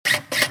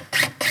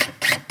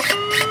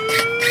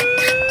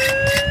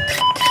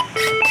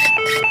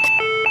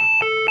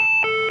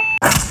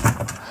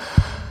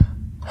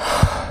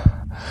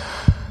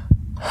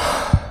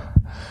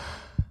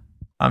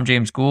I'm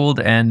James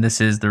Gould, and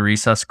this is the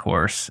Resus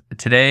course.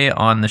 Today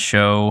on the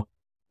show,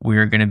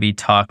 we're going to be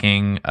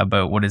talking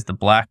about what is the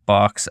black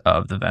box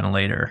of the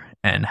ventilator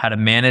and how to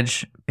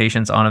manage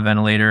patients on a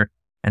ventilator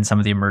and some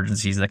of the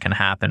emergencies that can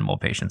happen while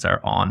patients are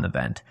on the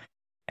vent.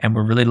 And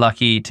we're really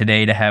lucky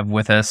today to have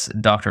with us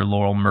Dr.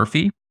 Laurel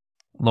Murphy.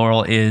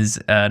 Laurel is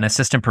an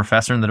assistant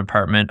professor in the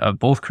Department of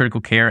both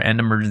Critical Care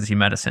and Emergency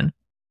Medicine.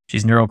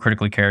 She's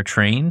neurocritical care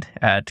trained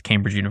at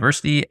Cambridge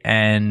University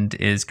and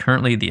is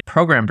currently the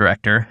program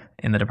director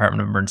in the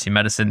Department of Emergency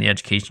Medicine, the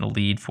educational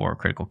lead for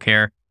critical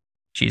care.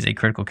 She's a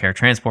critical care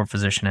transport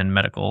physician and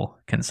medical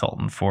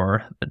consultant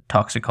for the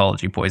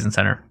Toxicology Poison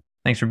Center.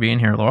 Thanks for being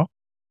here, Laurel.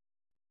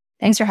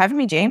 Thanks for having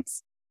me,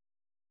 James.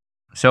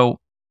 So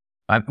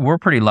we're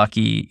pretty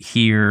lucky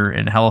here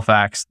in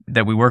Halifax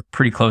that we work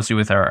pretty closely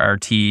with our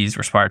RTs,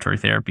 respiratory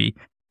therapy,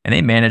 and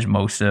they manage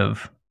most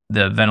of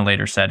the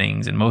ventilator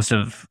settings and most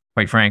of,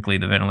 quite frankly,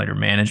 the ventilator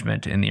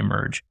management in the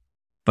emerge.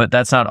 But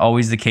that's not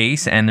always the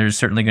case, and there's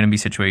certainly going to be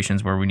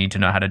situations where we need to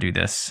know how to do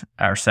this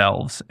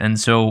ourselves. And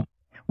so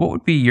what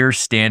would be your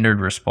standard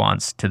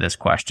response to this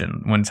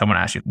question when someone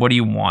asks you, what do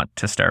you want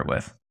to start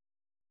with?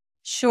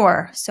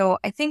 Sure. So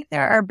I think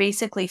there are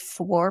basically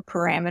 4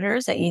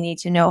 parameters that you need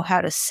to know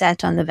how to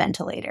set on the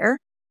ventilator.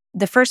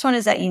 The first one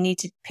is that you need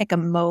to pick a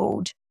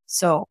mode.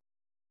 So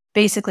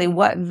basically,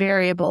 what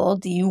variable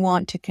do you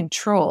want to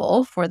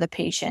control for the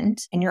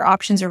patient? And your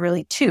options are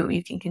really 2.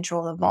 You can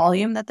control the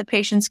volume that the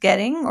patient's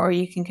getting, or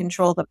you can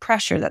control the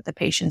pressure that the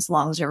patient's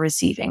lungs are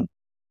receiving.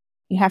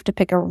 You have to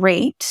pick a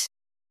rate.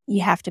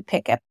 You have to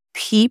pick a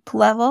PEEP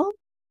level,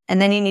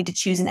 and then you need to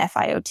choose an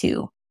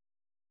FiO2.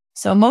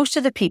 So most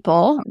of the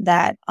people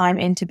that I'm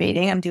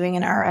intubating, I'm doing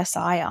an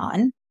RSI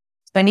on.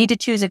 So I need to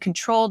choose a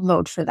controlled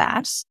mode for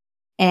that.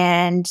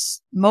 And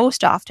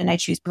most often I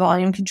choose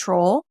volume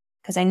control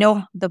because I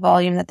know the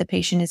volume that the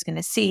patient is going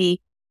to see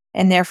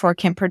and therefore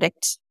can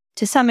predict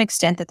to some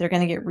extent that they're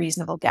going to get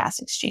reasonable gas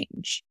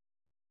exchange.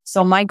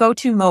 So my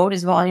go-to mode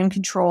is volume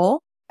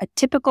control. A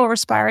typical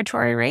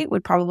respiratory rate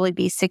would probably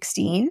be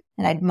 16,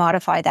 and I'd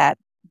modify that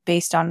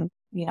based on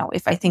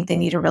if I think they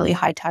need a really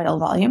high tidal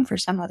volume for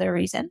some other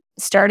reason.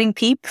 Starting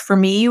PEEP for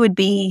me would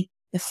be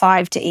the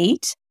 5 to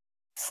 8,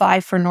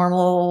 5 for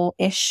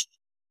normal-ish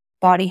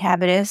body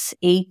habitus,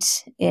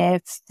 8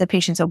 if the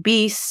patient's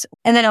obese,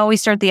 and then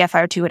always start the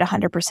FiO2 at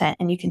 100%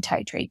 and you can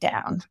titrate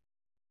down.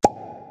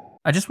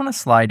 I just want to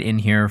slide in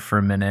here for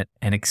a minute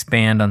and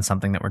expand on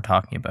something that we're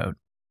talking about.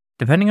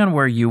 Depending on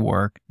where you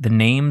work, the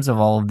names of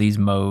all of these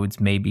modes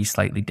may be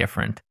slightly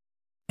different.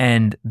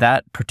 And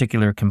that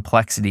particular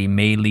complexity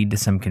may lead to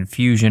some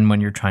confusion when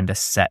you're trying to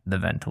set the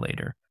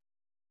ventilator.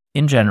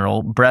 In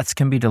general, breaths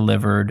can be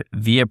delivered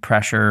via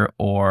pressure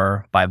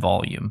or by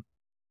volume.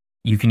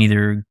 You can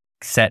either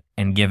set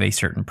and give a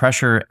certain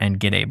pressure and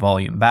get a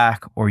volume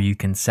back, or you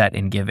can set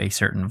and give a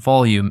certain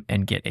volume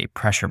and get a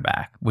pressure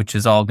back, which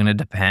is all going to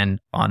depend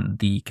on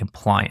the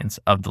compliance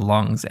of the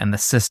lungs and the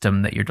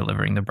system that you're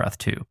delivering the breath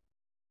to.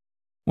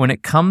 When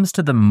it comes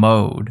to the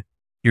mode,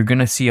 you're going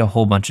to see a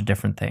whole bunch of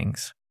different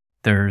things.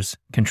 There's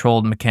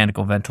controlled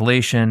mechanical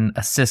ventilation,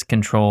 assist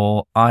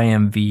control,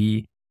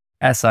 IMV,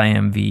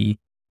 SIMV.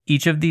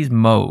 Each of these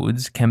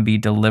modes can be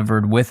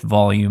delivered with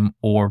volume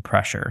or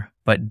pressure,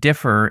 but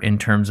differ in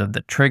terms of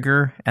the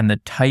trigger and the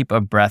type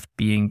of breath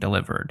being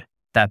delivered,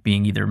 that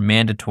being either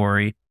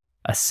mandatory,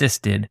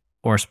 assisted,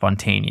 or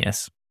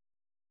spontaneous.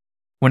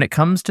 When it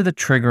comes to the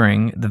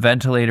triggering, the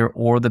ventilator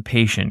or the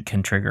patient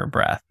can trigger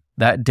breath.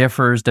 That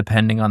differs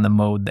depending on the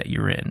mode that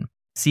you're in.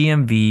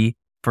 CMV,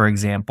 for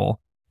example,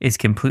 is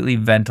completely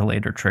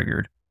ventilator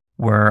triggered,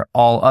 where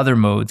all other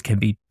modes can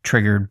be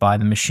triggered by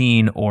the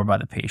machine or by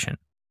the patient.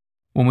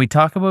 When we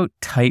talk about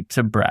types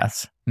of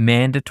breaths,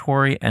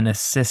 mandatory and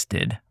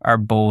assisted are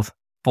both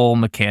full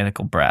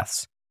mechanical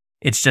breaths.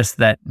 It's just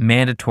that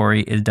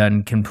mandatory is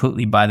done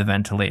completely by the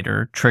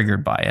ventilator,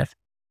 triggered by it,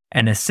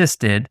 and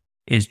assisted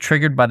is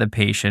triggered by the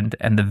patient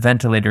and the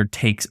ventilator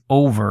takes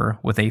over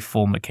with a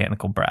full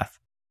mechanical breath.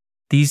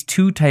 These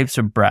 2 types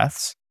of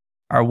breaths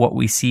are what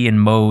we see in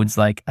modes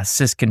like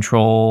assist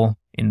control,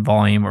 in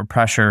volume or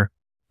pressure.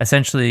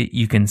 Essentially,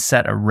 you can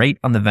set a rate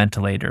on the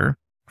ventilator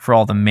for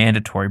all the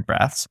mandatory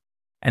breaths,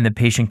 and the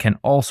patient can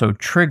also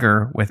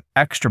trigger with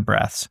extra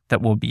breaths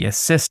that will be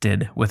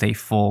assisted with a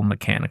full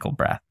mechanical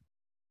breath.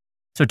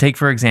 So take,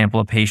 for example,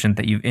 a patient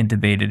that you've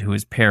intubated who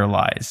is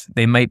paralyzed.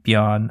 They might be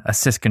on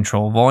assist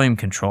control, volume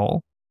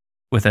control,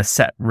 with a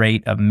set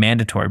rate of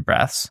mandatory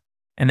breaths.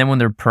 And then when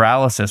their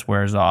paralysis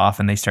wears off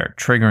and they start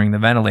triggering the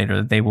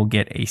ventilator, they will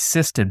get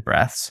assisted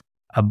breaths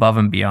above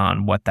and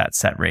beyond what that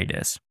set rate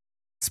is.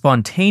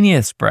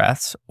 Spontaneous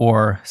breaths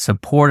or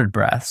supported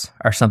breaths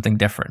are something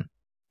different.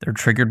 They're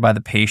triggered by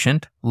the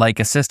patient, like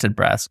assisted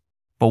breaths,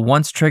 but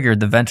once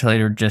triggered, the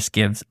ventilator just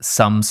gives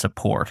some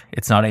support.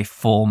 It's not a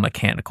full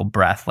mechanical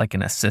breath like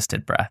an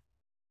assisted breath.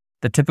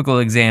 The typical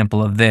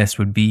example of this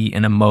would be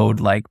in a mode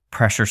like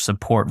pressure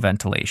support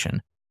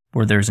ventilation,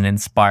 where there's an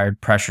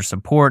inspired pressure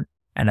support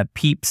and a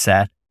PEEP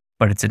set,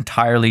 but it's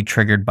entirely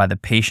triggered by the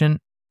patient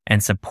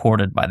and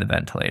supported by the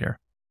ventilator.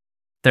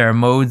 There are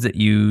modes that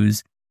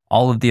use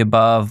all of the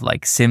above,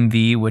 like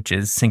SIMV, which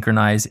is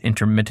synchronized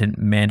intermittent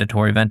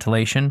mandatory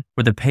ventilation,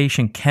 where the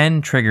patient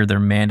can trigger their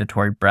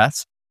mandatory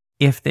breaths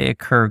if they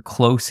occur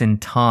close in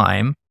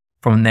time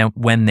from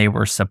when they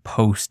were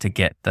supposed to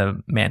get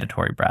the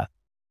mandatory breath.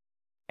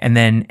 And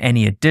then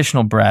any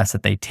additional breaths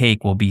that they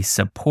take will be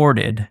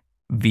supported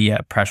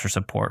via pressure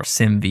support, or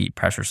SIMV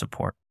pressure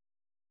support.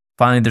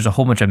 Finally, there's a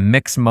whole bunch of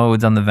mixed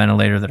modes on the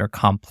ventilator that are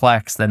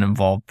complex that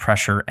involve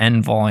pressure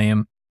and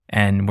volume,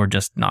 and we're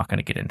just not going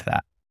to get into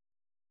that.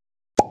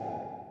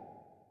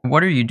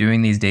 What are you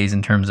doing these days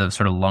in terms of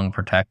sort of lung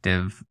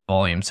protective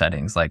volume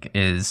settings?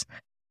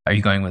 Are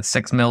you going with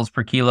 6 mils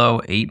per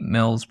kilo, 8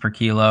 mils per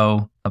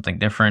kilo, something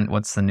different?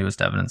 What's the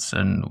newest evidence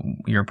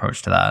and your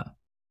approach to that?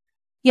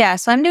 Yeah,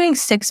 so I'm doing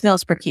 6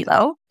 mils per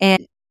kilo,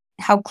 and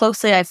how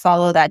closely I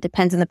follow that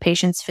depends on the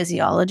patient's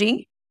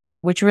physiology,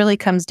 which really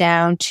comes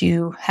down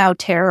to how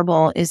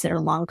terrible is their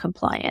lung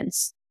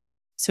compliance.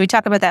 So we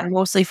talk about that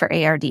mostly for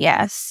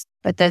ARDS,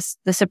 but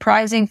the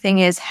surprising thing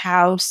is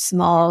how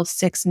small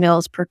 6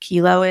 mils per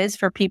kilo is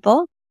for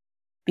people,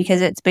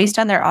 because it's based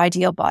on their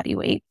ideal body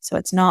weight. So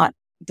it's not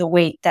the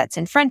weight that's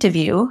in front of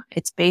you.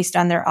 It's based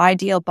on their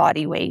ideal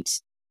body weight,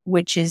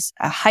 which is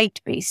a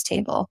height-based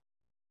table.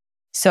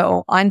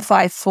 So I'm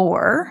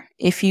 5'4".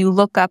 If you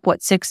look up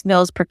what 6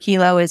 mils per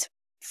kilo is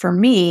for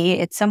me,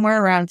 it's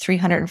somewhere around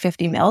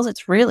 350 mils.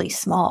 It's really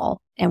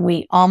small. And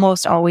we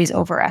almost always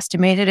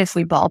overestimate it if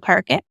we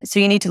ballpark it.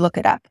 So you need to look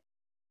it up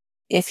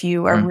if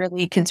you are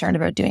really concerned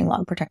about doing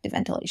lung protective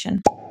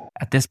ventilation.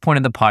 At this point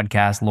in the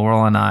podcast,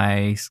 Laurel and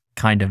I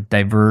kind of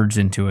diverged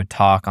into a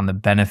talk on the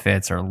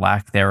benefits or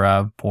lack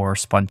thereof for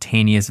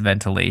spontaneous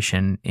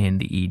ventilation in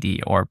the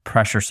ED, or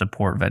pressure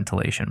support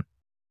ventilation.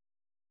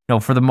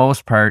 For the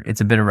most part,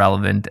 it's a bit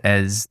irrelevant,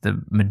 as the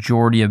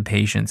majority of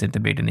patients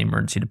intubated in the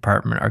emergency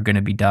department are going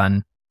to be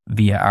done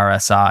via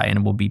RSI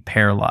and will be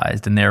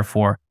paralyzed. And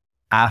therefore,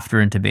 after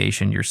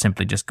intubation, you're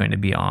simply just going to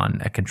be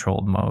on a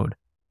controlled mode.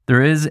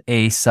 There is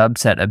a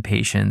subset of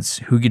patients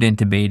who get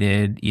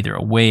intubated either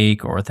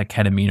awake or with a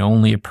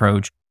ketamine-only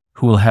approach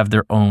who will have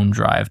their own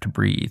drive to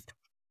breathe.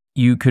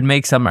 You could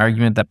make some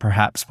argument that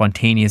perhaps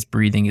spontaneous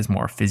breathing is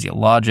more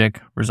physiologic,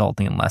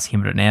 resulting in less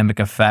hemodynamic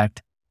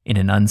effect in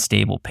an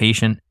unstable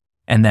patient,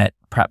 and that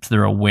perhaps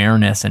their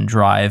awareness and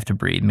drive to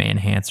breathe may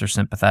enhance their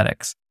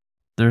sympathetics.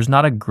 There's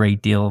not a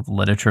great deal of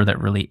literature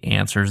that really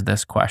answers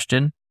this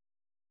question,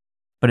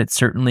 but it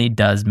certainly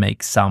does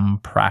make some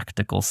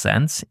practical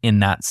sense in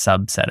that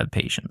subset of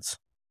patients.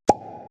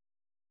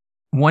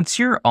 Once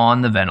you're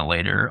on the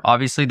ventilator,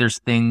 obviously there's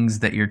things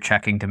that you're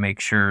checking to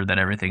make sure that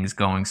everything's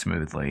going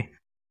smoothly.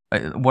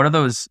 What are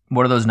those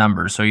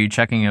numbers? So are you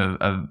checking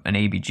an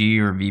ABG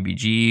or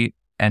VBG,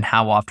 and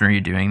how often are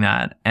you doing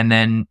that? And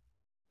then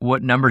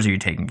what numbers are you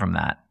taking from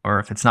that? Or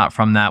if it's not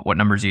from that, what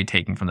numbers are you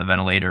taking from the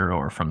ventilator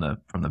or from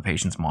the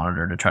patient's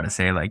monitor to try to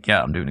say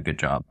yeah, I'm doing a good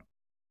job?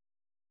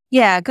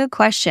 Yeah, good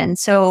question.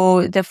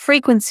 So the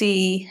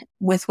frequency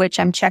with which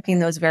I'm checking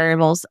those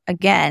variables,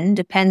 again,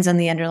 depends on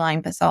the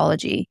underlying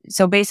pathology.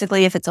 So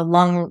basically, if it's a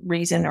lung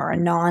reason or a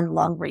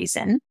non-lung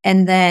reason,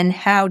 and then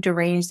how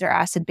deranged their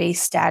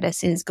acid-base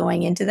status is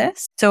going into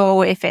this.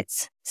 So if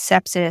it's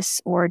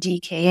sepsis or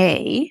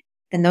DKA,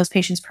 then those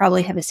patients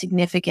probably have a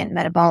significant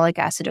metabolic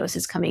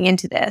acidosis coming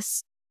into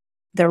this.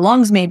 Their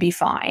lungs may be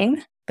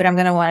fine, but I'm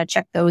going to want to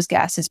check those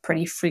gases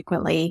pretty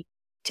frequently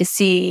to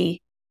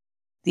see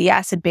the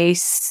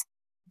acid-base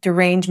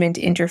derangement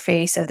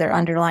interface of their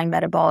underlying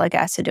metabolic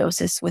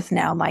acidosis with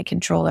now my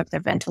control of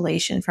their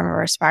ventilation from a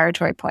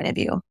respiratory point of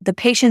view. The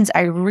patients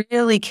I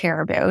really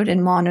care about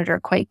and monitor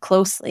quite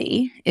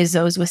closely is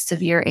those with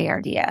severe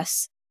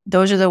ARDS.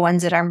 Those are the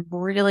ones that I'm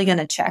really going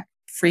to check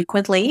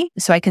frequently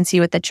so I can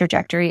see what the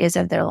trajectory is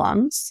of their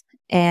lungs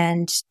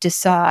and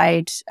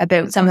decide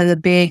about some of the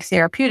big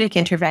therapeutic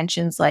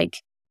interventions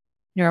like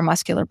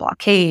neuromuscular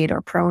blockade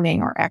or proning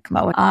or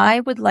ECMO.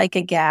 I would like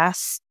a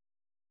gas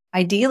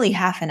ideally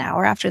half an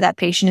hour after that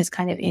patient is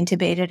kind of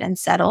intubated and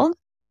settled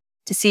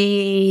to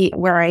see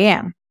where I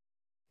am.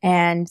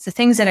 And the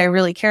things that I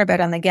really care about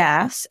on the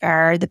gas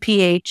are the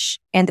pH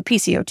and the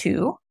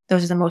PCO2.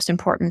 Those are the most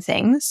important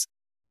things.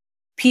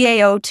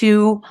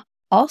 PaO2,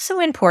 also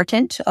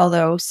important,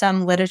 although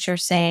some literature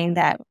saying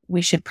that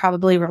we should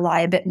probably rely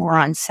a bit more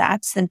on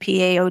SATs than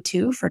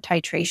PaO2 for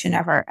titration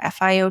of our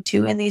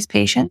FiO2 in these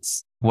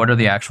patients. What are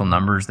the actual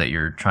numbers that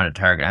you're trying to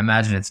target? I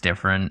imagine it's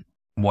different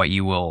what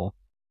you will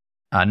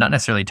not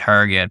necessarily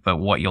target, but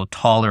what you'll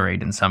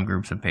tolerate in some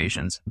groups of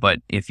patients. But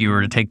if you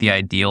were to take the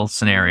ideal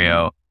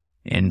scenario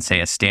in, say,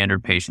 a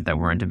standard patient that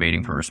we're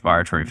intubating for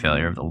respiratory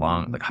failure of the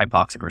lung, like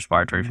hypoxic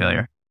respiratory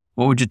failure,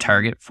 what would you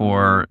target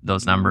for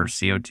those numbers,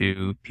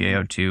 CO2,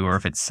 PaO2, or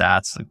if it's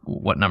SATs,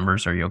 what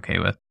numbers are you okay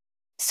with?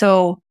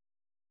 So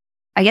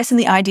I guess in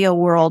the ideal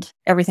world,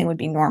 everything would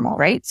be normal,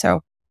 right?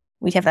 So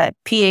we'd have a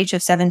pH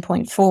of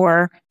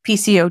 7.4,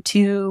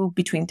 PCO2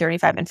 between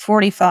 35 and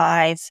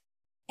 45,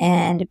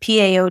 and a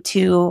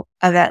PaO2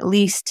 of at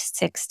least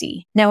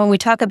 60. Now, when we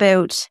talk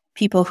about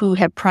people who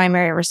have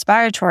primary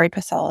respiratory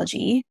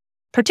pathology,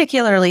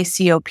 particularly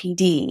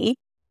COPD,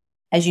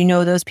 As you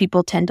know, those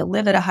people tend to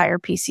live at a higher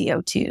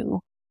PCO2.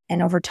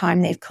 And over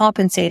time, they've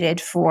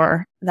compensated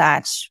for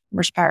that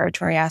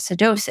respiratory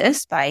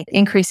acidosis by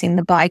increasing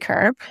the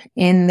bicarb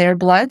in their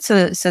blood.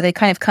 So they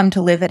kind of come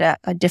to live at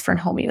a different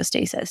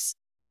homeostasis.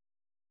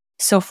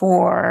 So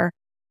for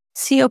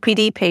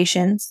COPD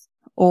patients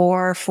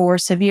or for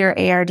severe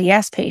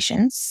ARDS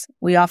patients,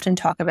 we often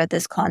talk about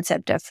this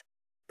concept of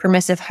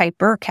permissive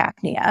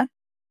hypercapnia,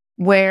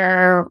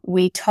 where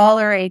we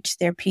tolerate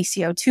their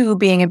PCO2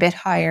 being a bit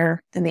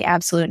higher than the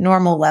absolute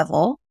normal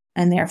level,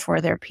 and therefore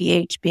their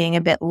pH being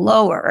a bit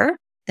lower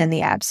than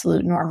the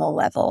absolute normal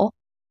level,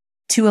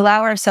 to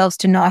allow ourselves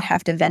to not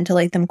have to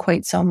ventilate them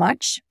quite so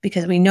much,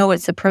 because we know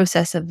it's the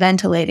process of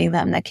ventilating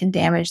them that can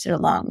damage their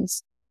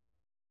lungs.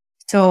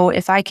 So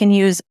if I can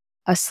use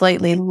a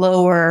slightly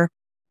lower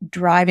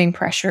driving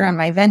pressure on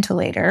my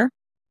ventilator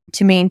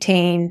to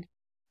maintain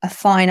a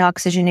fine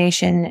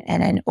oxygenation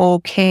and an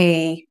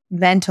okay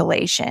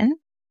ventilation,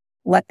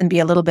 let them be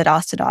a little bit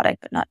acidotic,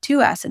 but not too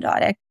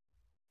acidotic,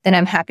 then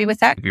I'm happy with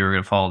that. If you were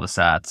going to follow the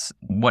sats,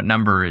 what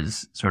number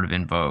is sort of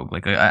in vogue?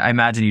 Like, I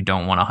imagine you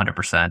don't want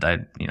 100%.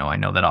 I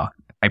know that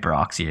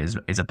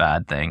hyperoxia is a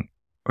bad thing,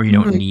 or you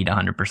don't need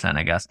 100%,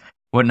 I guess.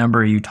 What number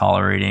are you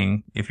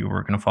tolerating if you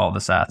were going to follow the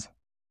sats?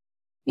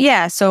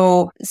 Yeah,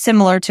 so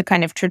similar to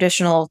kind of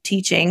traditional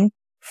teaching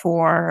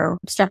for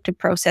obstructive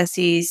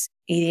processes,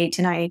 88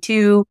 to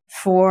 92.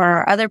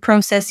 For other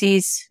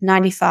processes,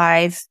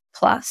 95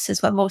 plus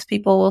is what most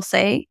people will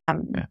say.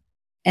 Yeah.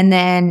 And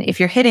then if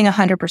you're hitting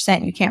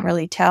 100%, you can't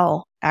really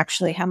tell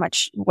actually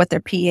what their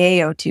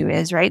PaO2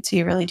 is, right? So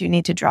you really do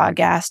need to draw a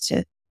gas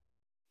to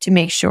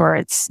make sure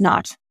it's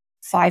not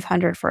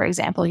 500, for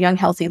example. Young,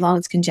 healthy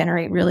lungs can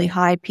generate really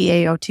high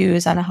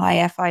PaO2s on a high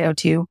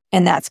FiO2,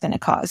 and that's going to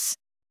cause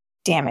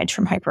damage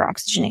from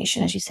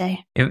hyperoxygenation, as you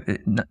say.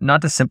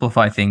 Not to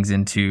simplify things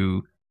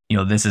into,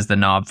 this is the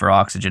knob for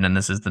oxygen and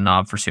this is the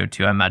knob for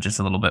CO2. I imagine it's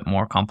a little bit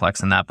more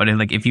complex than that. But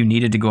if you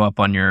needed to go up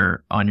on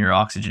your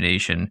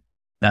oxygenation,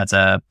 that's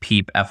a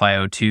PEEP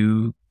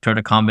FiO2 sort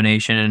of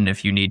combination. And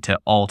if you need to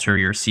alter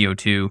your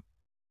CO2,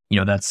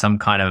 that's some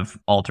kind of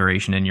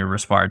alteration in your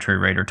respiratory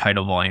rate or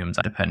tidal volumes,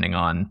 depending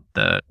on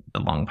the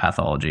lung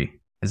pathology.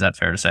 Is that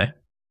fair to say?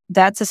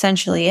 That's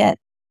essentially it.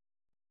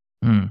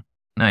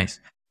 Nice.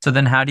 So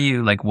then how do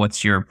you,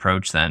 what's your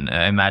approach then?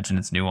 I imagine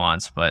it's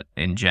nuanced, but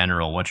in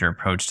general, what's your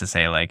approach to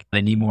say,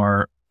 they need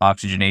more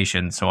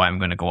oxygenation, so I'm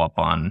going to go up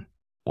on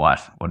what?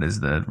 What is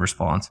the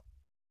response?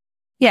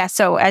 Yeah,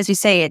 so as you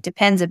say, it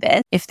depends a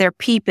bit. If their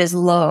PEEP is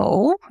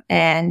low,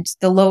 and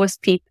the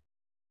lowest PEEP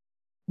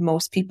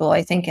most people,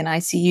 I think, in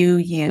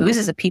ICU use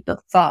is a PEEP of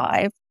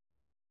 5.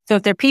 So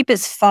if their PEEP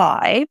is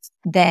 5,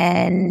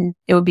 then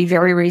it would be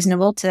very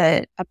reasonable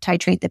to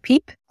up-titrate the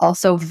PEEP.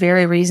 Also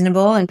very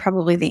reasonable, and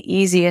probably the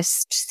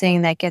easiest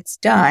thing that gets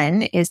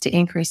done is to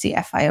increase the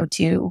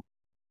FiO2.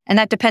 And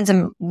that depends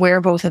on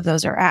where both of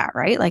those are at,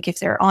 right? Like if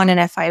they're on an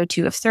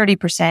FiO2 of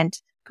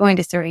 30%, going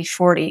to 30,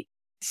 40,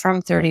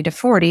 from 30 to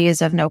 40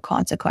 is of no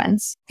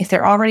consequence. If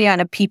they're already on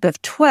a PEEP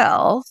of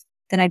 12,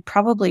 then I'd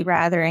probably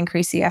rather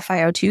increase the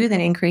FiO2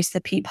 than increase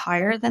the PEEP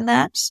higher than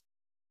that.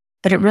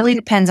 But it really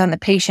depends on the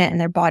patient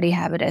and their body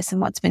habitus and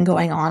what's been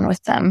going on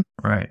with them.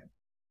 Right.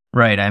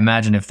 I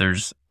imagine if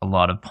there's a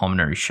lot of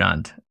pulmonary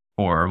shunt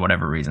for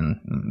whatever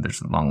reason,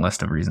 there's a long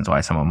list of reasons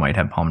why someone might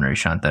have pulmonary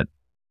shunt, that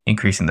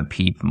increasing the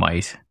PEEP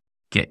might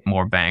get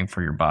more bang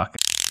for your buck.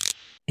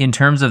 In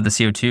terms of the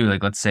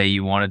CO2, let's say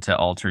you wanted to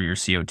alter your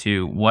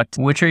CO2,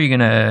 which are you going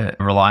to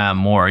rely on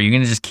more? Are you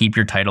going to just keep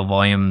your tidal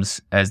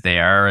volumes as they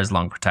are, as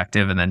lung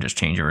protective, and then just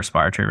change your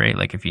respiratory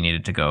rate? If you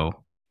needed to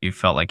go, you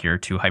felt like you're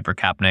too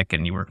hypercapnic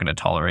and you weren't going to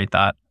tolerate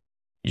that,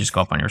 you just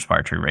go up on your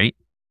respiratory rate?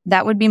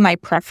 That would be my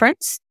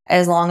preference,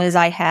 as long as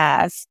I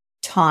have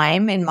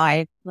time in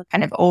my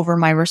kind of over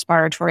my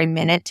respiratory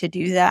minute to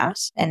do that.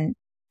 And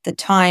the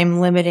time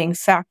limiting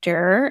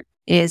factor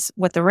is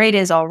what the rate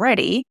is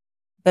already,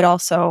 but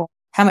also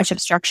how much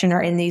obstruction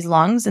are in these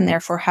lungs, and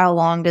therefore how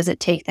long does it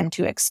take them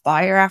to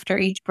expire after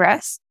each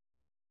breath.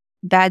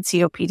 Bad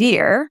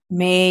COPDer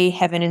may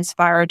have an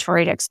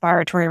inspiratory to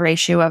expiratory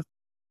ratio of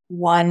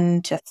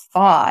 1 to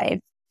 5.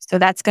 So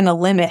that's going to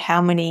limit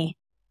how many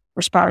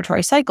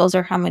respiratory cycles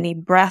or how many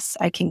breaths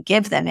I can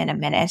give them in a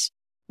minute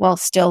while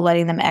still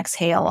letting them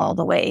exhale all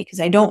the way, because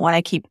I don't want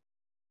to keep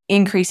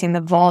increasing the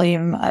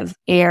volume of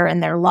air in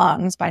their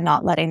lungs by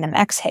not letting them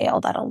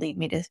exhale. That'll lead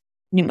me to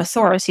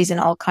pneumothoraces and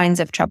all kinds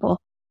of trouble.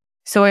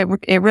 So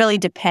it really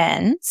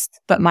depends,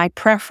 but my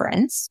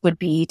preference would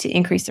be to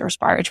increase the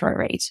respiratory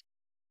rate.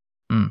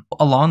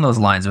 Along those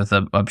lines with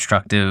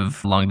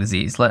obstructive lung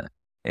disease,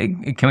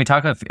 can we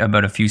talk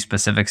about a few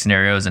specific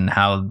scenarios and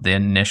how the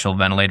initial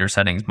ventilator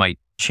settings might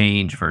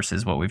change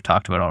versus what we've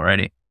talked about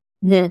already?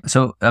 Yeah.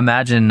 So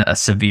imagine a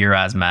severe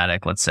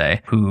asthmatic, let's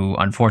say, who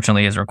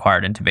unfortunately has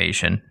required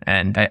intubation.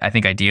 And I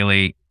think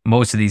ideally,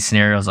 most of these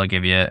scenarios I'll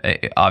give you,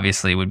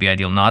 obviously it would be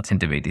ideal not to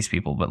intubate these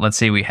people. But let's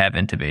say we have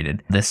intubated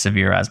this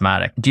severe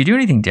asthmatic. Do you do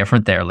anything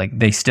different there?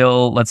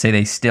 Let's say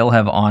they still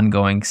have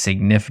ongoing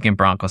significant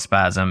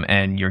bronchospasm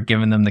and you're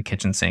giving them the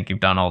kitchen sink. You've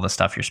done all the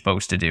stuff you're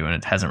supposed to do and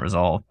it hasn't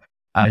resolved.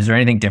 Is there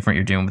anything different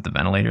you're doing with the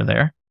ventilator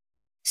there?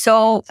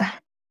 So,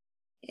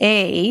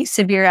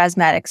 severe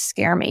asthmatics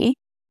scare me.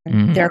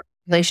 Mhm. There are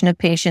a population of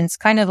patients,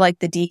 kind of like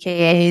the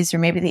DKAs or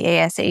maybe the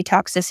ASA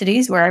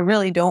toxicities, where I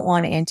really don't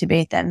want to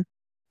intubate them,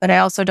 but I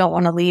also don't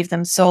want to leave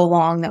them so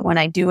long that when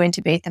I do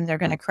intubate them, they're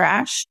going to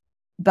crash.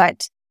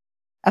 But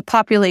a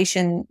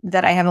population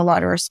that I have a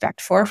lot of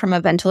respect for from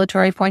a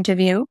ventilatory point of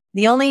view.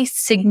 The only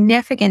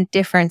significant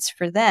difference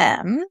for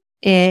them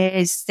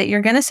is that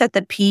you're going to set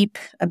the PEEP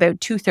about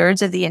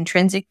 2/3 of the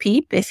intrinsic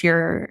PEEP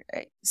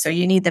so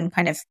you need them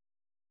kind of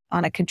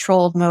on a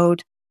controlled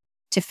mode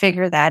to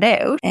figure that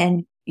out.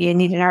 And you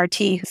need an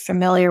RT who's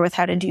familiar with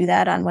how to do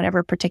that on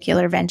whatever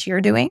particular vent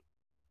you're doing.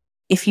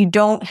 If you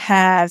don't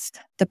have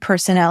the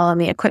personnel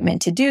and the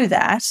equipment to do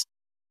that,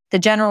 the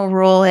general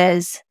rule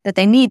is that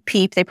they need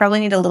PEEP. They probably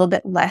need a little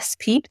bit less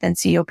PEEP than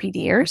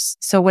COPDers.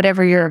 So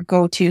whatever your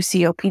go-to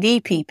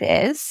COPD PEEP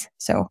is.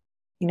 So,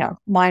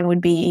 mine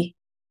would be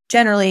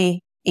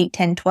generally 8,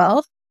 10,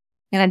 12.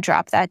 I'm going to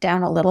drop that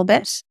down a little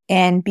bit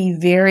and be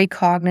very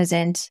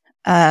cognizant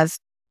of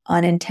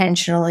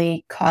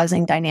unintentionally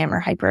causing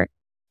dynamic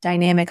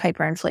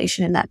hyperinflation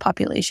in that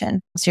population.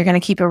 So you're going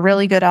to keep a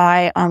really good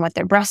eye on what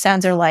their breath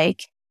sounds are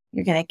like.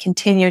 You're going to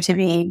continue to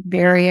be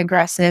very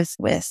aggressive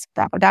with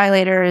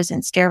bronchodilators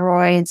and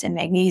steroids and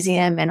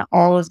magnesium and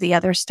all of the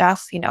other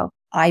stuff.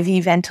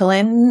 IV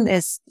Ventolin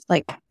is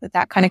like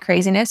that kind of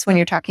craziness when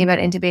you're talking about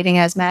intubating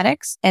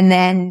asthmatics. And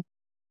then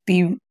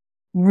be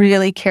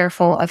really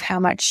careful of how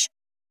much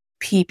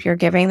PEEP you're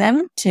giving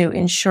them to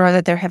ensure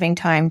that they're having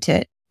time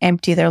to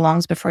empty their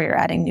lungs before you're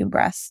adding new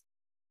breaths.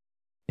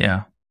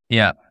 Yeah.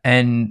 Yeah.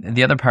 And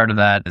the other part of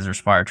that is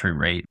respiratory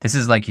rate. This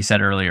is, like you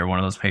said earlier, one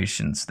of those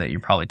patients that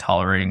you're probably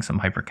tolerating some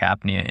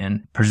hypercapnia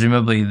in.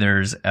 Presumably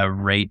there's a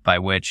rate by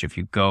which if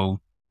you go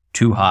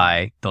too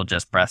high, they'll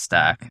just breath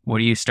stack. What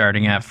are you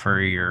starting at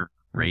for your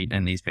rate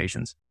in these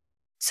patients?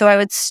 So I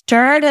would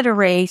start at a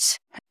rate,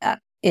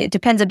 it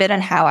depends a bit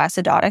on how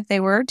acidotic they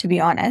were, to be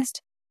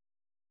honest.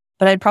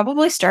 But I'd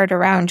probably start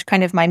around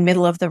kind of my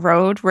middle of the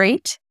road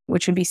rate,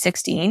 which would be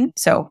 16.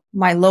 So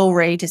my low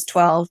rate is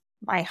 12.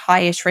 My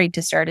highest rate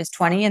to start is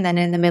 20, and then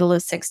in the middle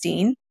is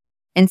 16.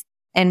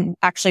 And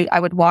actually, I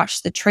would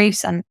watch the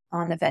trace on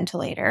the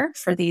ventilator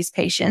for these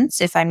patients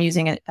if I'm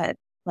using an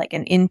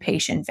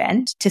inpatient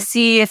vent to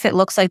see if it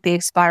looks like the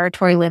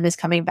expiratory limb is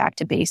coming back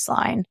to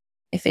baseline.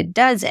 If it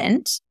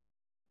doesn't,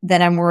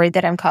 then I'm worried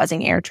that I'm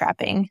causing air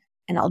trapping,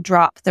 and I'll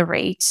drop the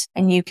rate.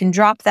 And you can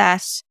drop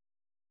that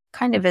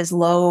kind of as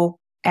low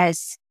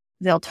as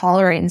they'll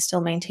tolerate and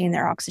still maintain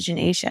their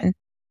oxygenation.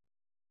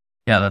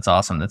 Yeah, that's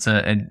awesome.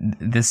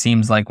 This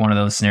seems like one of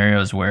those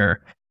scenarios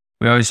where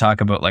we always talk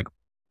about like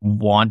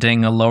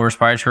wanting a low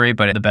respiratory rate,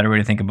 but the better way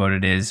to think about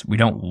it is we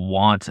don't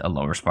want a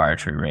low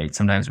respiratory rate.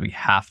 Sometimes we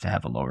have to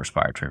have a low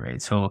respiratory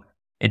rate. So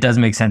it does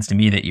make sense to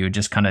me that you would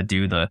just kind of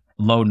do the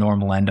low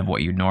normal end of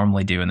what you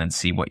normally do and then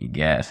see what you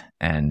get.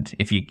 And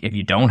if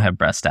you don't have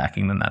breath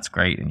stacking, then that's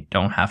great. And you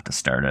don't have to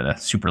start at a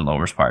super low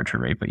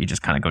respiratory rate, but you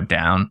just kind of go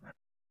down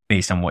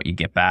based on what you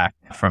get back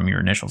from your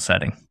initial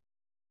setting.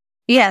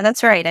 Yeah,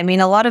 that's right. I mean,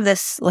 a lot of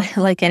this,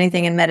 like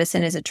anything in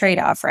medicine, is a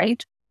trade-off,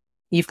 right?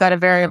 You've got a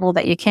variable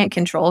that you can't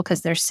control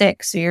because they're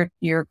sick. So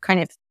you're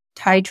kind of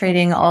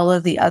titrating all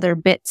of the other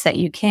bits that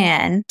you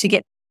can to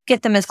get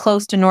them as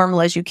close to normal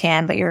as you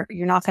can, but you're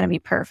not going to be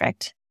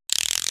perfect.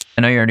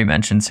 I know you already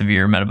mentioned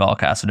severe metabolic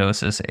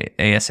acidosis,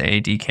 ASA,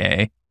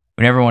 DK.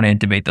 We never want to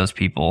intubate those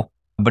people,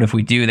 but if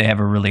we do, they have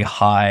a really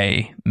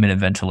high minute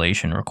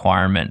ventilation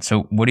requirement.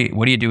 So what do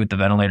you do with the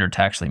ventilator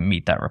to actually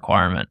meet that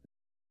requirement?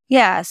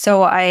 Yeah,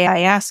 so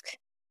I ask,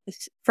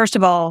 first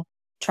of all,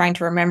 trying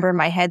to remember in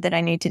my head that I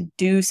need to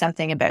do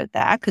something about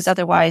that, because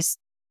otherwise,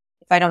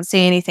 if I don't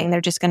say anything,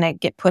 they're just going to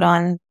get put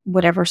on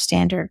whatever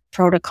standard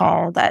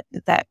protocol that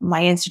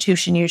my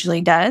institution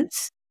usually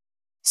does.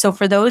 So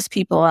for those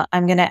people,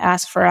 I'm going to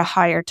ask for a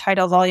higher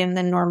tidal volume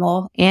than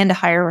normal and a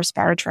higher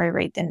respiratory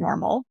rate than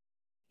normal.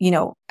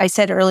 I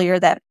said earlier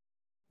that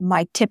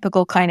my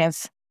typical kind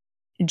of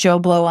Joe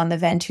Blow on the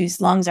vent whose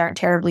lungs aren't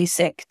terribly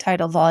sick,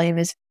 tidal volume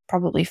is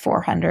probably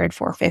 400,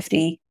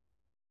 450.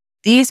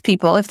 These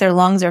people, if their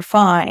lungs are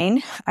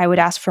fine, I would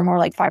ask for more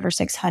like 500 or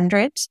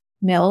 600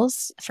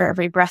 mils for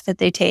every breath that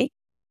they take.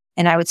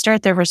 And I would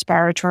start their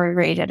respiratory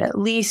rate at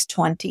least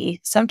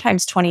 20,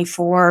 sometimes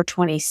 24,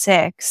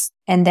 26,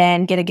 and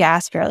then get a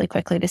gas fairly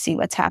quickly to see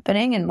what's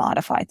happening and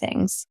modify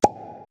things.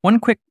 One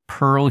quick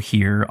pearl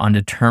here on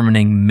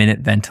determining minute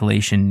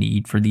ventilation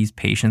need for these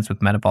patients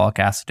with metabolic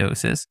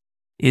acidosis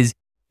is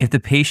if the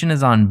patient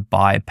is on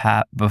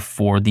BiPAP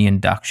before the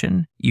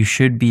induction, you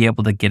should be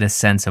able to get a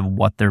sense of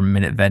what their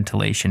minute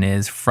ventilation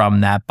is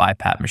from that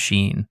BiPAP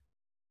machine.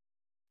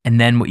 And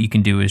then what you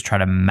can do is try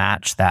to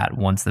match that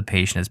once the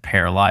patient is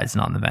paralyzed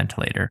and on the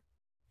ventilator.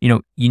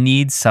 You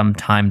need some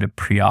time to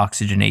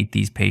pre-oxygenate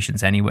these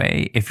patients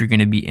anyway. If you're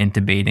going to be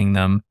intubating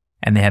them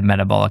and they have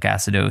metabolic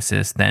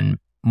acidosis, then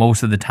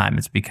most of the time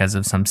it's because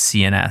of some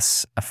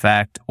CNS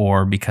effect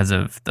or because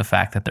of the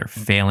fact that they're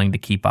failing to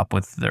keep up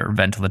with their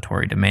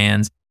ventilatory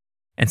demands.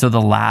 And so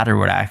the latter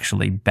would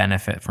actually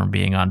benefit from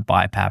being on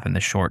BiPAP in the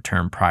short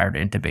term prior to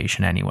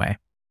intubation anyway.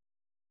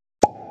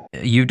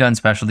 You've done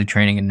specialty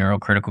training in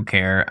neurocritical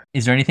care.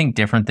 Is there anything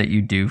different that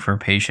you do for a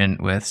patient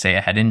with, say,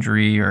 a head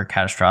injury or a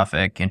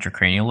catastrophic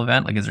intracranial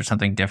event? Like, is there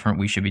something different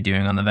we should be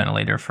doing on the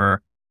ventilator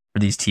for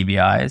these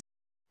TBIs?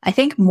 I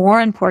think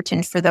more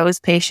important for those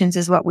patients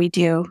is what we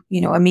do,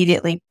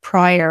 immediately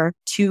prior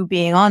to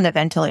being on the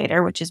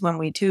ventilator, which is when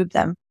we tube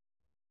them,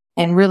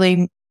 and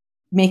really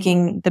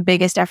making the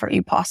biggest effort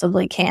you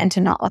possibly can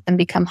to not let them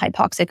become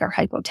hypoxic or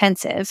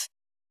hypotensive.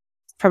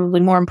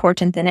 Probably more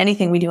important than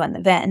anything we do on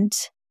the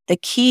vent. The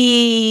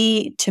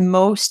key to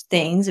most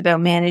things about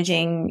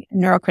managing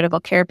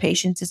neurocritical care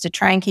patients is to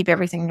try and keep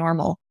everything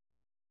normal.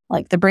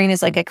 Like the brain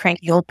is like a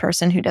cranky old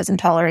person who doesn't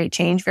tolerate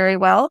change very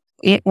well.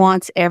 It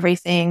wants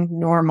everything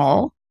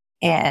normal,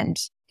 and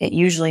it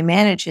usually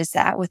manages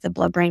that with the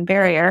blood-brain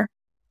barrier.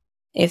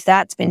 If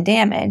that's been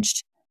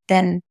damaged,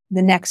 then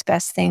the next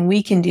best thing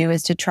we can do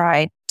is to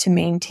try to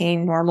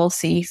maintain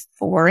normalcy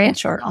for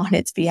it, or on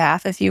its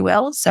behalf, if you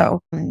will.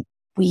 So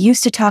we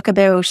used to talk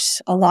about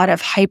a lot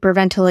of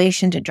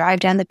hyperventilation to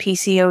drive down the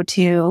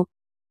PCO2.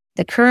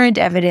 The current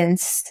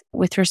evidence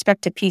with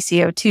respect to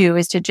PCO2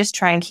 is to just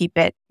try and keep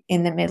it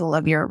in the middle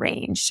of your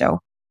range. So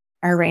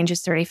our range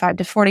is 35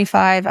 to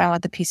 45. I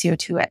want the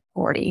PCO2 at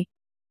 40.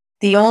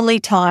 The only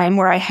time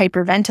where I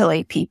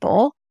hyperventilate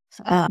people,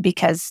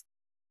 because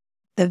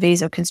the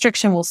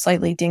vasoconstriction will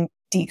slightly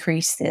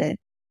decrease the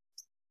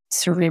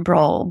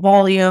cerebral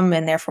volume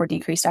and therefore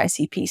decrease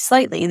ICP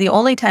slightly. The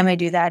only time I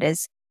do that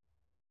is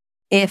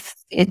if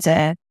it's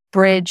a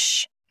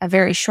bridge, a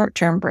very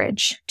short-term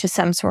bridge to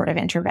some sort of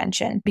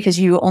intervention, because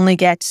you only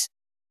get,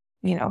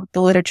 the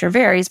literature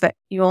varies, but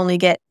you only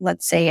get,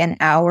 let's say, an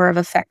hour of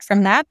effect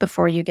from that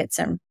before you get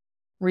some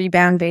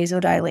rebound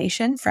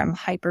vasodilation from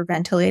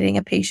hyperventilating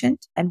a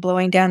patient and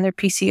blowing down their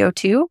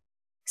PCO2.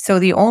 So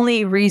the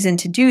only reason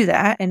to do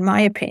that, in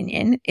my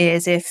opinion,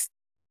 is if,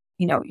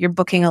 you're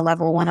booking a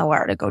level 1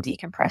 OR to go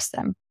decompress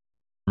them.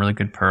 Really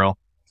good pearl.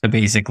 So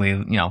basically,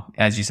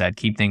 as you said,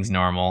 keep things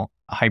normal.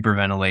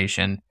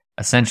 Hyperventilation,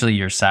 essentially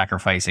you're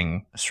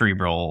sacrificing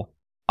cerebral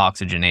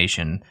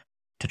oxygenation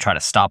to try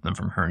to stop them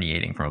from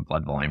herniating from a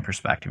blood volume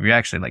perspective. You're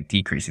actually like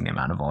decreasing the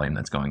amount of volume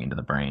that's going into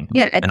the brain.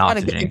 Yeah, it's not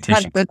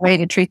a good way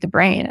to treat the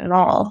brain at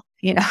all.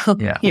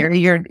 Yeah.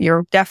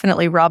 You're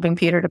definitely robbing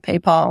Peter to pay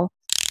Paul.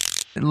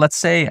 Let's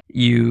say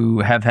you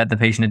have had the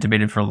patient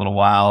intubated for a little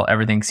while.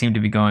 Everything seemed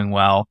to be going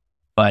well,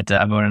 but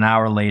about an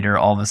hour later,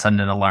 all of a sudden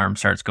an alarm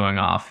starts going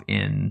off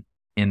in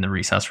the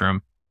resus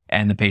room,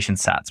 and the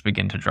patient's sats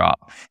begin to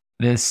drop.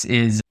 This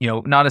is,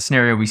 not a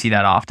scenario we see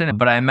that often,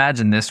 but I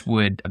imagine this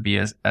would be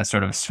a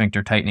sort of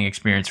sphincter tightening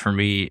experience for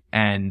me.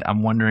 And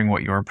I'm wondering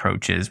what your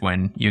approach is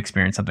when you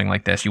experience something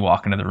like this. You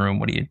walk into the room,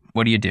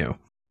 what do you do?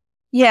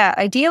 Yeah,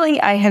 ideally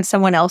I have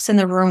someone else in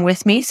the room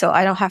with me so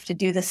I don't have to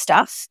do the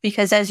stuff,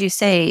 because as you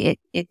say,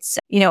 it's,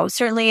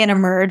 certainly an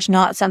emerge,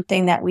 not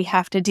something that we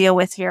have to deal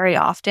with very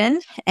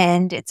often.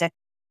 And it's a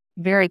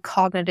very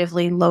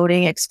cognitively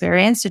loading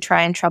experience to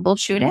try and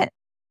troubleshoot it.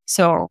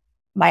 So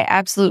my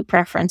absolute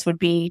preference would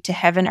be to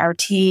have an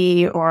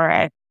RT or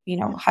a,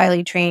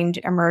 highly trained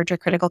emerge or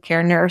critical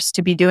care nurse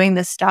to be doing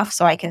this stuff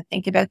so I can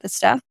think about the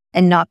stuff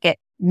and not get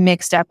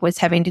mixed up with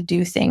having to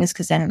do things,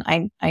 because then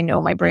I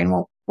know my brain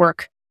won't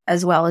work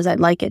as well as I'd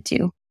like it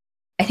to.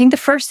 I think the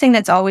first thing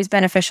that's always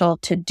beneficial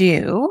to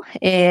do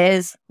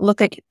is look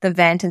at the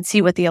vent and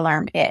see what the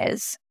alarm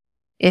is.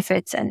 If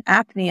it's an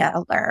apnea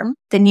alarm,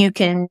 then you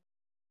can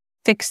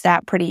fix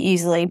that pretty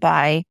easily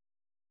by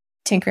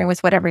tinkering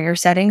with whatever your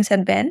settings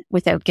had been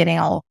without getting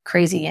all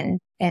crazy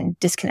and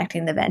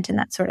disconnecting the vent and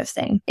that sort of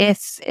thing.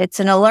 If it's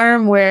an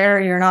alarm where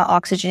you're not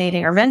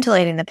oxygenating or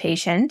ventilating the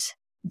patient,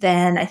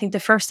 then I think the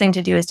first thing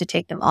to do is to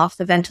take them off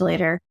the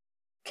ventilator,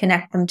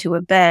 connect them to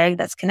a bag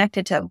that's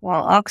connected to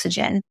wall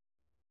oxygen,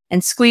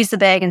 and squeeze the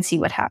bag and see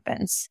what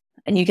happens.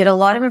 And you get a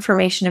lot of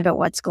information about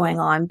what's going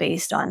on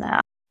based on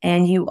that.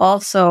 And you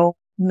also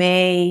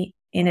may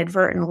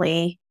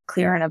inadvertently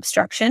clear an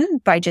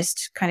obstruction by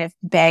just kind of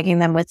bagging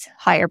them with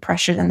higher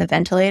pressure than the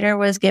ventilator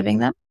was giving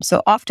them.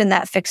 So often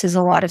that fixes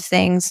a lot of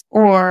things,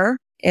 or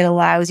it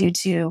allows you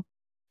to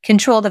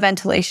control the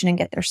ventilation and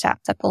get their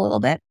sats up a little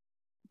bit.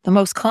 The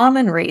most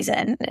common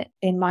reason,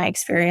 in my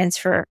experience,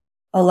 for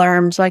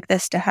alarms like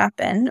this to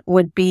happen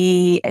would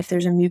be if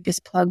there's a mucus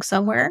plug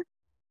somewhere,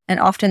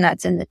 and often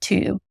that's in the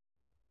tube.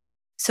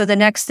 So the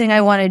next thing I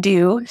want to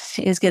do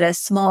is get a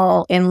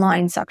small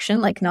inline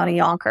suction, like not a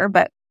yonker,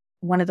 but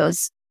one of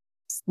those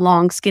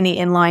long, skinny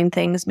inline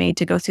things made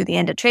to go through the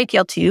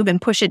endotracheal tube, and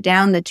push it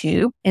down the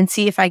tube and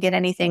see if I get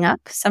anything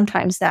up.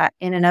 Sometimes that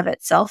in and of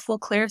itself will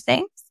clear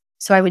things.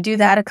 So I would do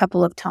that a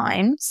couple of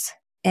times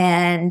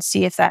and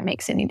see if that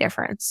makes any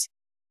difference.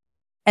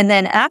 And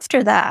then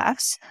after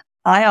that,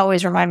 I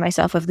always remind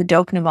myself of the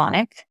dope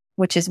mnemonic,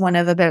 which is one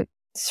of about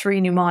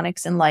 3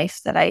 mnemonics in life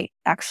that I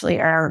actually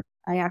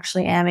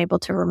am able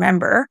to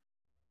remember.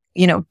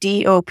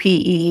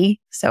 DOPE,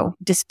 so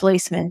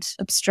displacement,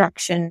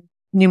 obstruction,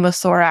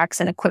 pneumothorax,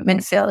 and,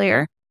 equipment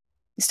failure.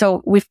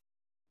 So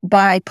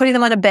by putting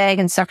them on a bag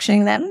and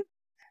suctioning them,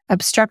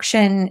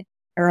 obstruction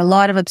or a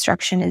lot of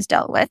obstruction is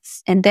dealt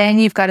with. And then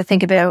you've got to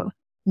think about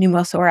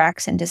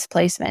pneumothorax and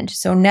displacement.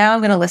 So now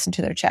I'm going to listen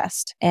to their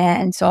chest.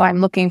 And so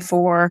I'm looking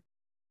for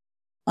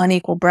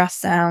unequal breath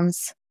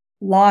sounds,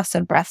 loss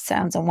of breath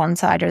sounds on one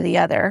side or the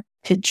other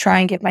to try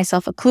and give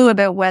myself a clue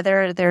about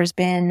whether there's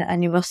been a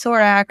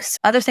pneumothorax.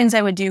 Other things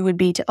I would do would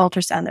be to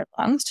ultrasound their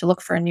lungs to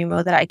look for a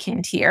pneumo that I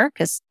can't hear,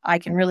 because I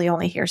can really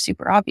only hear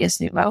super obvious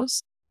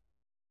pneumos,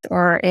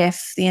 or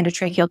if the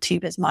endotracheal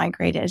tube is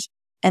migrated.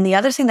 And the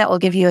other thing that will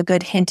give you a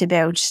good hint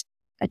about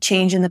a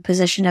change in the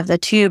position of the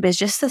tube is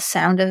just the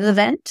sound of the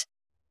vent.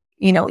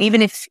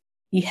 Even if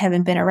you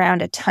haven't been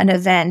around a ton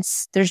of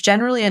vents, there's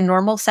generally a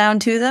normal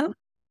sound to them.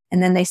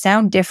 And then they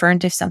sound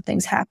different if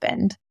something's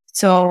happened.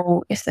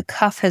 So if the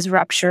cuff has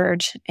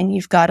ruptured and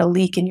you've got a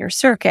leak in your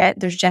circuit,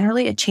 there's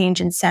generally a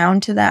change in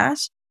sound to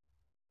that.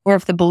 Or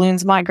if the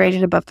balloon's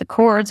migrated above the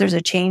cords, there's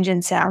a change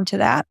in sound to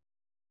that.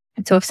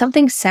 And so if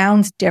something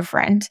sounds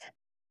different,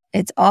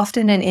 it's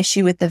often an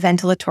issue with the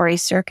ventilatory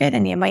circuit,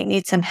 and you might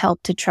need some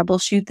help to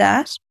troubleshoot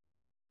that.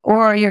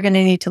 Or you're going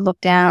to need to look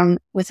down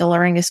with a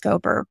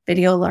laryngoscope or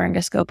video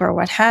laryngoscope or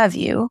what have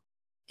you,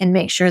 and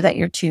make sure that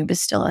your tube is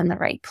still in the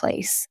right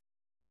place.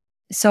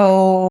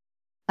 So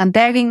I'm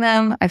bagging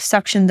them, I've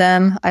suctioned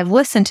them, I've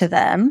listened to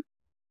them.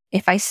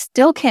 If I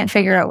still can't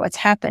figure out what's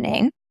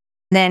happening,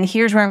 then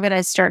here's where I'm going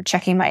to start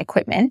checking my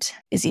equipment.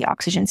 Is the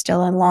oxygen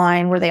still in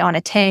line? Were they on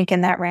a tank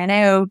and that ran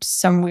out?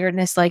 Some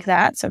weirdness like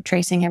that. So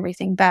tracing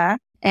everything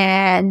back.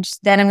 And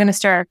then I'm going to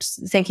start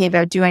thinking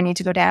about, do I need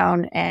to go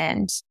down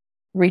and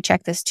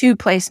recheck this tube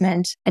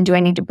placement? And do I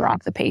need to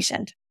bronch the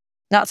patient?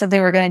 Not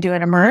something we're going to do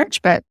at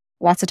Emerge, but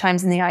lots of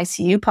times in the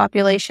ICU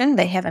population,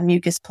 they have a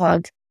mucus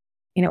plug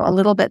a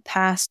little bit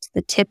past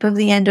the tip of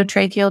the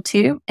endotracheal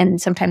tube. And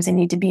sometimes they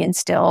need to be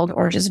instilled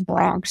or just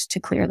bronchs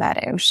to clear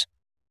that out.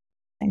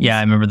 Yeah,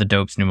 I remember the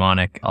dopes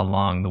pneumonic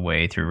along the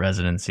way through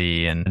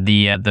residency. And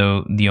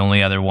the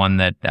only other one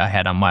that I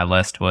had on my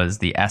list was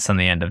the S on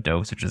the end of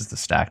dopes, which is the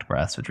stacked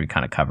breaths, which we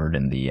kind of covered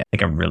in the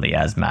like a really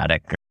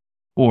asthmatic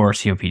or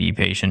COPD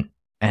patient.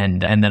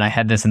 And then I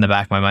had this in the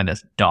back of my mind,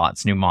 this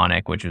DOTS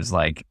pneumonic, which was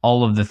like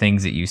all of the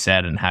things that you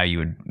said and how you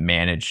would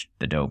manage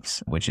the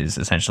dopes, which is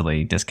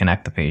essentially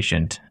disconnect the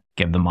patient,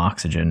 give them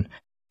oxygen,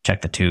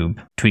 check the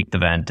tube, tweak the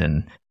vent,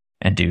 and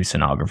do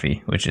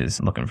sonography, which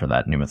is looking for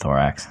that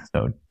pneumothorax.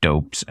 So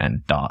dopes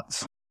and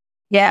DOTS.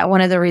 Yeah,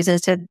 one of the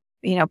reasons to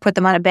put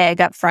them on a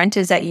bag up front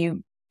is that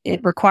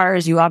it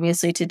requires you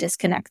obviously to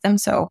disconnect them.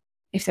 So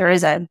if there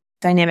is a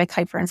dynamic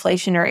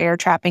hyperinflation or air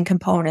trapping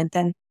component,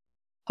 then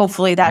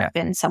hopefully that's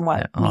been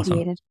somewhat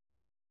mediated.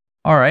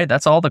 All right.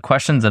 That's all the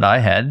questions that I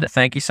had.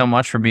 Thank you so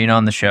much for being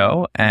on the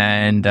show.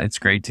 And it's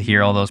great to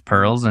hear all those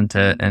pearls and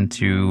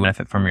to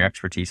benefit from your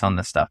expertise on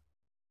this stuff.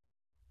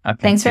 Okay,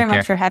 thanks very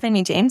much for having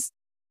me, James.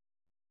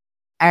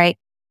 All right.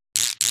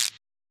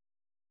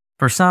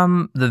 For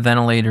some, the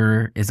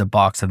ventilator is a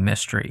box of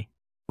mystery.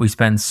 We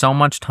spend so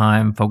much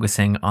time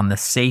focusing on the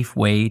safe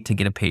way to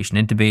get a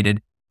patient intubated.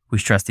 We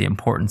stress the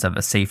importance of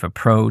a safe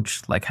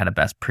approach, like how to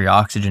best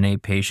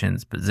pre-oxygenate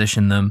patients,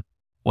 position them,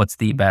 what's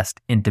the best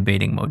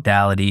intubating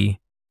modality,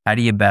 how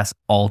do you best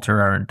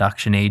alter our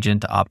induction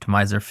agent to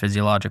optimize their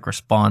physiologic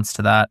response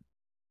to that.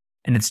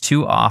 And it's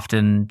too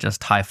often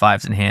just high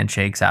fives and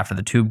handshakes after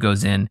the tube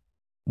goes in,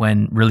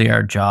 when really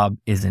our job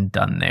isn't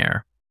done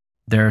there.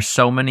 There are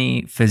so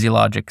many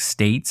physiologic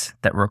states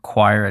that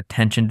require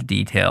attention to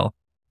detail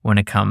when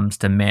it comes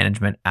to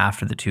management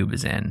after the tube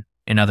is in.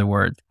 In other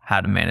words,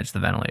 how to manage the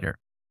ventilator.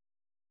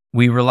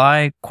 We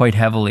rely quite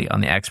heavily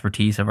on the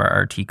expertise of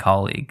our RT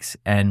colleagues,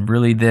 and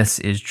really this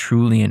is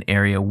truly an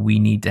area we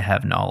need to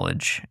have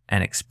knowledge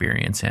and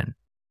experience in.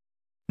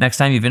 Next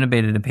time you've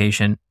intubated a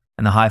patient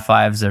and the high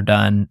fives are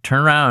done,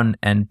 turn around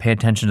and pay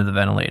attention to the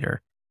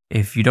ventilator.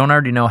 If you don't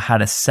already know how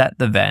to set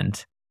the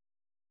vent,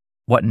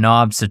 what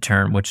knobs to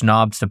turn, which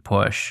knobs to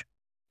push,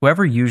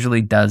 whoever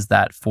usually does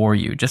that for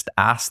you, just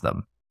ask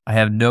them. I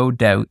have no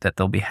doubt that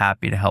they'll be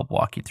happy to help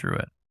walk you through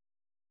it.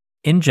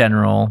 In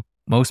general,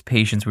 most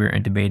patients we are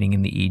intubating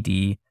in the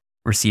ED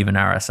receive an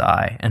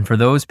RSI, and for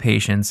those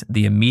patients,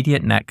 the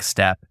immediate next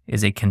step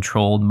is a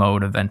controlled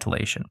mode of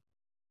ventilation.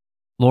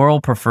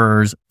 Laurel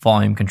prefers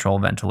volume control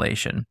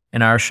ventilation.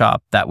 In our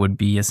shop, that would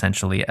be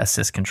essentially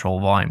assist control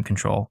volume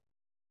control.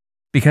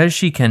 Because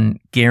she can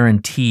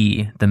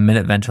guarantee the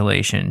minute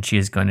ventilation she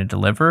is going to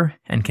deliver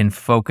and can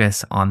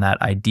focus on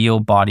that ideal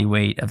body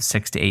weight of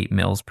 6 to 8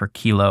 mils per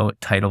kilo at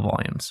tidal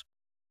volumes.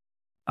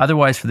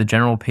 Otherwise, for the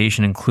general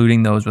patient,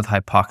 including those with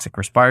hypoxic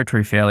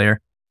respiratory failure,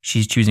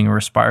 she's choosing a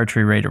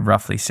respiratory rate of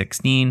roughly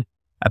 16,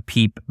 a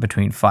PEEP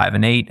between 5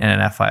 and 8,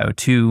 and an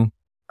FiO2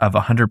 of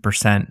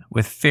 100%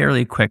 with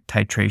fairly quick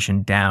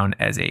titration down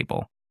as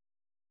able.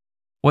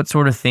 What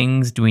sort of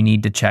things do we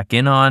need to check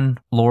in on?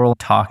 Laurel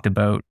talked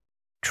about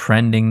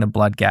trending the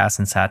blood gas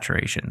and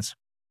saturations.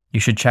 You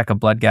should check a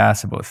blood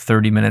gas about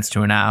 30 minutes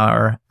to an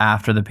hour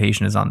after the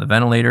patient is on the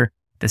ventilator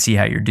to see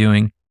how you're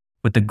doing,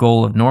 with the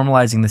goal of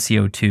normalizing the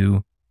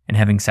CO2 and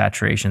having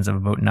saturations of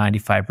about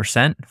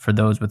 95% for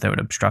those without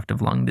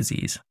obstructive lung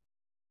disease.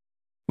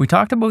 We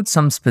talked about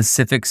some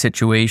specific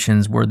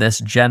situations where this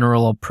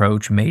general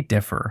approach may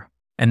differ,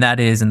 and that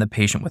is in the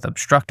patient with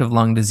obstructive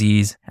lung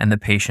disease and the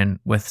patient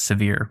with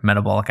severe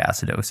metabolic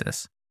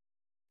acidosis.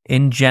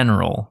 In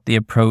general, the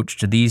approach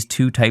to these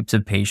two types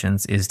of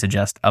patients is to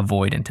just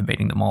avoid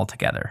intubating them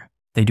altogether.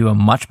 They do a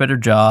much better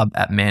job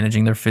at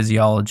managing their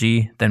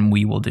physiology than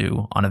we will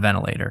do on a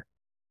ventilator.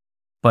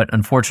 But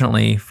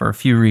unfortunately, for a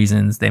few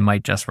reasons, they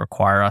might just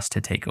require us to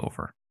take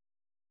over.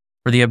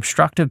 For the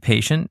obstructive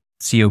patient,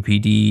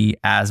 COPD,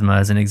 asthma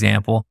as an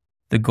example,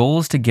 the goal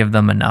is to give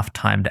them enough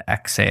time to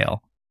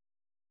exhale.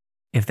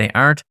 If they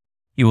aren't,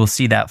 you will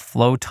see that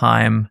flow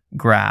time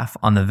graph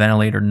on the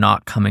ventilator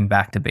not coming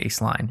back to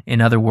baseline.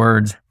 In other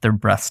words, they're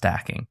breath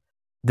stacking.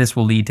 This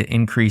will lead to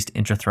increased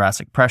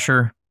intrathoracic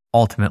pressure,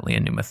 ultimately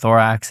a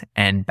pneumothorax,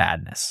 and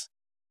badness.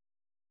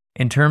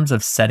 In terms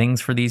of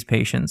settings for these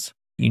patients,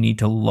 you need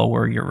to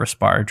lower your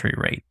respiratory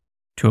rate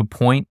to a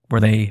point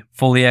where they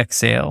fully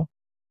exhale,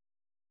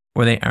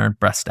 where they aren't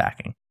breath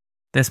stacking.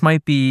 This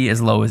might be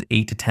as low as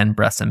 8 to 10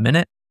 breaths a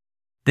minute.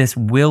 This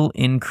will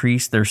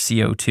increase their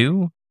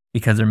CO2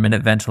 because their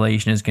minute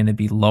ventilation is going to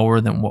be lower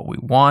than what we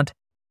want,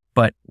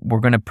 but we're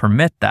going to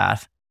permit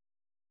that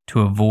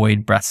to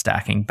avoid breath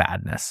stacking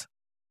badness.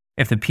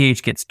 If the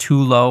pH gets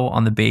too low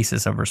on the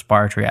basis of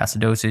respiratory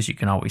acidosis, you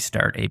can always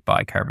start a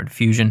bicarbonate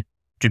fusion,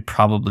 which would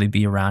probably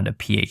be around a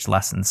pH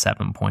less than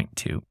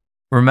 7.2.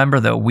 Remember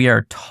though, we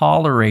are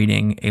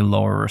tolerating a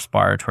lower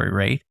respiratory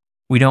rate.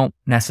 We don't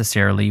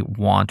necessarily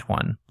want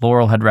one.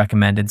 Laurel had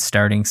recommended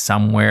starting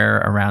somewhere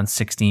around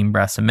 16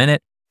 breaths a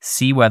minute,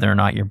 see whether or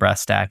not you're breath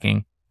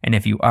stacking, and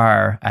if you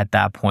are, at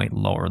that point,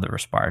 lower the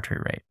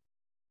respiratory rate.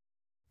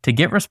 To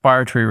get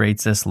respiratory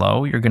rates this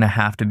low, you're going to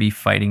have to be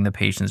fighting the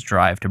patient's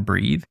drive to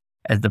breathe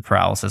as the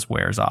paralysis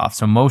wears off.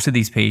 So most of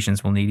these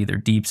patients will need either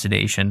deep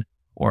sedation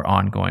or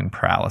ongoing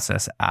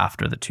paralysis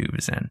after the tube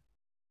is in.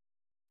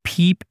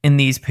 PEEP in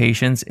these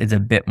patients is a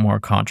bit more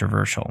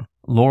controversial.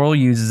 Laurel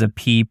uses a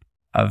PEEP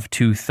of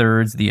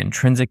 2/3 the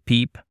intrinsic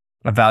PEEP,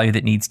 a value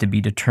that needs to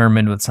be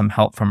determined with some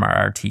help from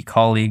our RT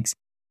colleagues.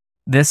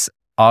 This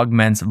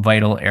augments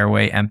vital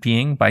airway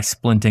emptying by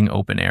splinting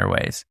open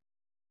airways.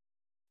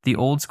 The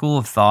old school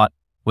of thought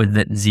was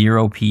that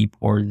 0 PEEP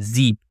or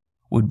ZEEP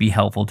would be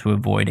helpful to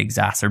avoid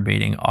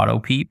exacerbating auto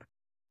PEEP.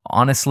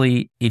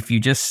 Honestly, if you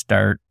just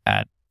start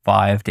at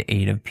 5 to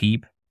 8 of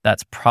PEEP,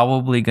 that's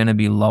probably going to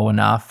be low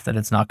enough that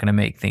it's not going to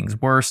make things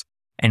worse,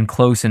 and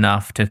close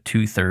enough to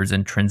 2/3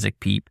 intrinsic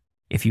PEEP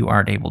if you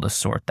aren't able to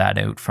sort that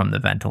out from the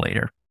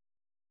ventilator.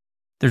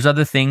 There's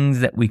other things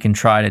that we can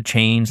try to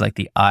change, like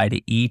the I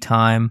to E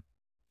time,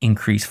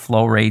 increase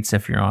flow rates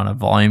if you're on a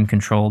volume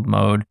controlled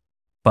mode,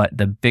 but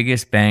the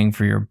biggest bang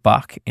for your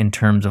buck in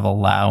terms of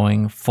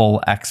allowing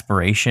full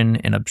expiration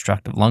in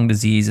obstructive lung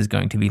disease is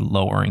going to be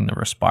lowering the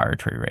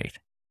respiratory rate.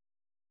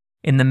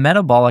 In the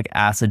metabolic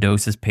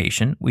acidosis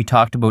patient, we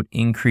talked about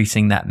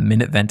increasing that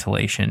minute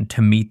ventilation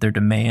to meet their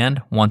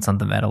demand once on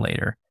the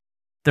ventilator.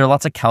 There are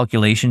lots of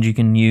calculations you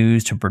can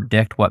use to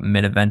predict what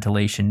minute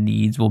ventilation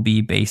needs will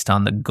be based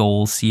on the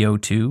goal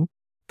CO2,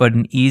 but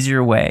an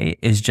easier way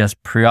is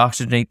just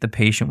pre-oxygenate the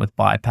patient with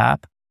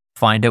BiPAP,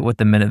 find out what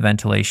the minute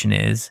ventilation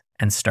is,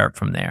 and start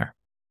from there.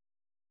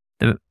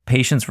 The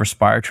patient's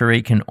respiratory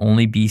rate can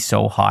only be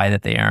so high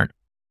that they aren't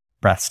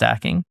breath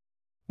stacking,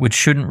 which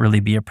shouldn't really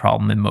be a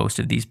problem in most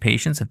of these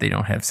patients if they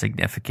don't have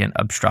significant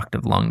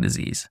obstructive lung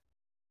disease.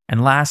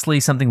 And lastly,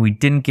 something we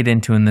didn't get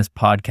into in this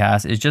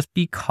podcast is just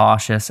be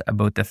cautious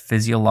about the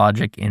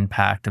physiologic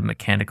impact of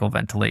mechanical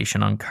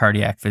ventilation on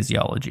cardiac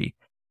physiology.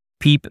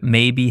 PEEP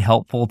may be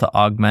helpful to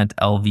augment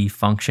LV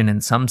function in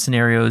some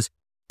scenarios,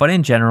 but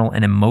in general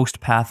and in most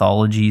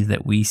pathologies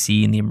that we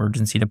see in the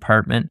emergency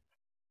department,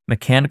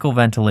 mechanical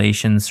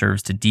ventilation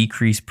serves to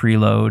decrease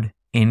preload,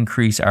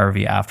 increase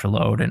RV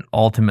afterload, and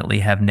ultimately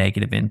have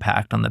negative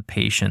impact on the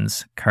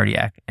patient's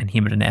cardiac and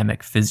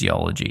hemodynamic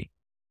physiology.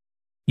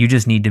 You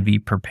just need to be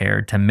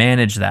prepared to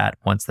manage that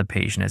once the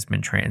patient has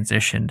been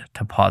transitioned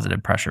to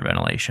positive pressure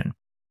ventilation.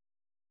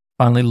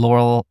 Finally,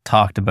 Laurel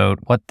talked about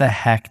what the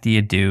heck do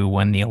you do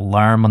when the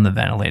alarm on the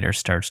ventilator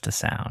starts to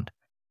sound?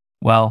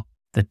 Well,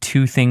 the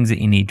two things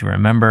that you need to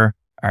remember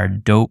are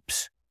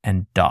dopes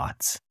and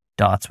dots.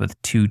 Dots with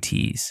 2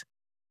 T's.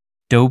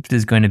 Doped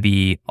is going to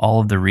be all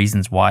of the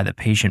reasons why the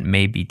patient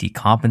may be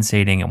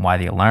decompensating and why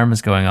the alarm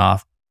is going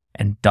off,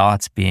 and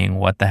dots being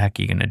what the heck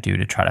are you going to do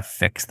to try to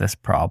fix this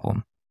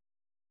problem.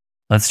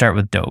 Let's start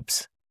with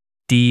dopes.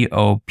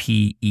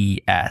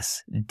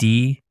 DOPES.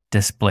 D,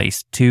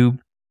 displaced tube.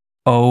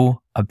 O,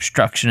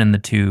 obstruction in the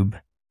tube.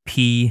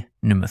 P,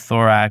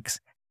 pneumothorax.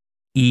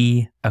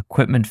 E,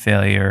 equipment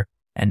failure.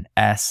 And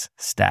S,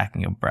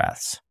 stacking of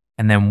breaths.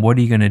 And then what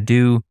are you going to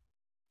do?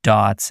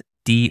 Dots,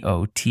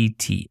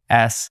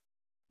 DOTTS.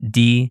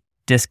 D,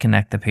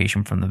 disconnect the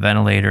patient from the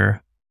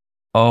ventilator.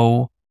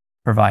 O,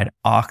 provide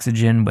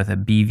oxygen with a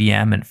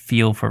BVM and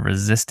feel for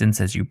resistance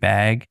as you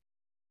bag.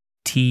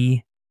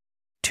 T,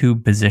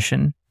 tube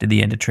position. Did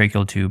the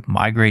endotracheal tube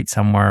migrate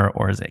somewhere,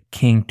 or is it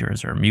kinked, or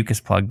is there a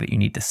mucus plug that you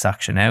need to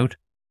suction out?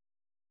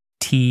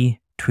 T,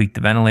 tweak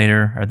the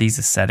ventilator. Are these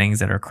the settings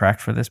that are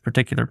correct for this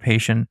particular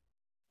patient?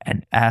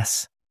 And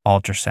S,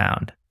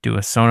 ultrasound. Do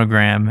a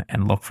sonogram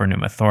and look for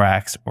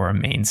pneumothorax or a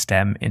main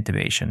stem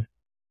intubation.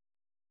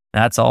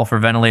 That's all for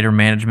ventilator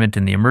management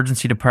in the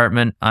emergency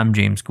department. I'm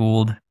James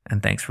Gould,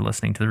 and thanks for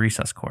listening to the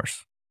Resus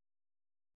course.